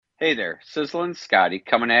Hey there, Sizzlin Scotty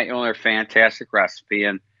coming at you with another fantastic recipe,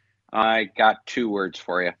 and I got two words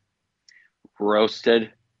for you: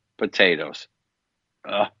 roasted potatoes.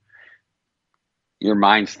 Uh, your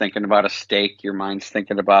mind's thinking about a steak, your mind's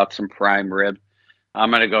thinking about some prime rib.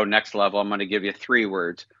 I'm going to go next level. I'm going to give you three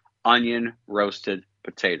words: onion roasted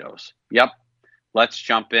potatoes. Yep, let's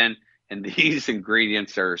jump in. And these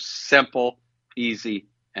ingredients are simple, easy,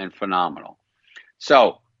 and phenomenal.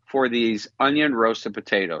 So, for these onion roasted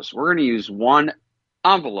potatoes, we're going to use one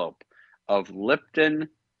envelope of Lipton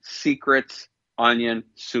Secrets onion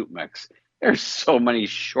soup mix. There's so many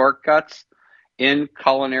shortcuts in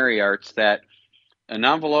culinary arts that an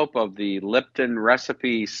envelope of the Lipton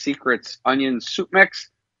Recipe Secrets onion soup mix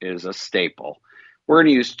is a staple. We're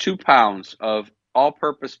going to use 2 pounds of all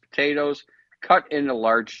purpose potatoes cut into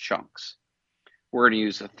large chunks. We're going to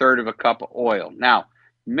use a third of a cup of oil. Now,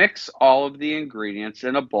 mix all of the ingredients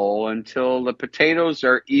in a bowl until the potatoes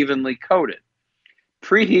are evenly coated.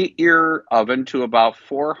 Preheat your oven to about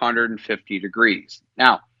 450 degrees.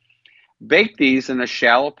 Now, bake these in a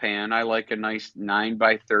shallow pan. I like a nice 9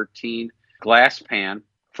 by 13 glass pan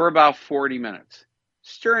for about 40 minutes.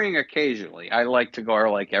 Stirring occasionally. I like to go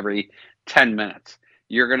like every 10 minutes.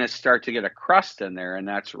 You're going to start to get a crust in there, and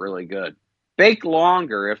that's really good. Bake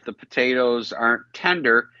longer if the potatoes aren't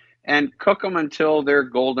tender and cook them until they're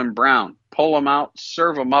golden brown. Pull them out,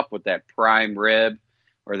 serve them up with that prime rib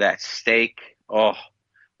or that steak. Oh,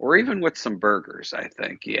 or even with some burgers, I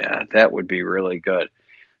think. Yeah, that would be really good.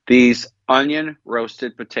 These onion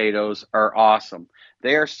roasted potatoes are awesome.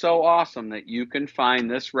 They are so awesome that you can find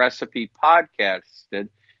this recipe podcasted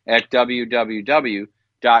at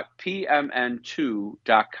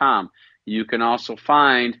www.pmn2.com. You can also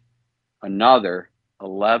find another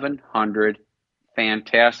 1,100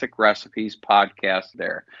 fantastic recipes podcast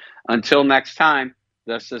there. Until next time,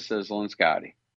 this is Sizzlin Scotty.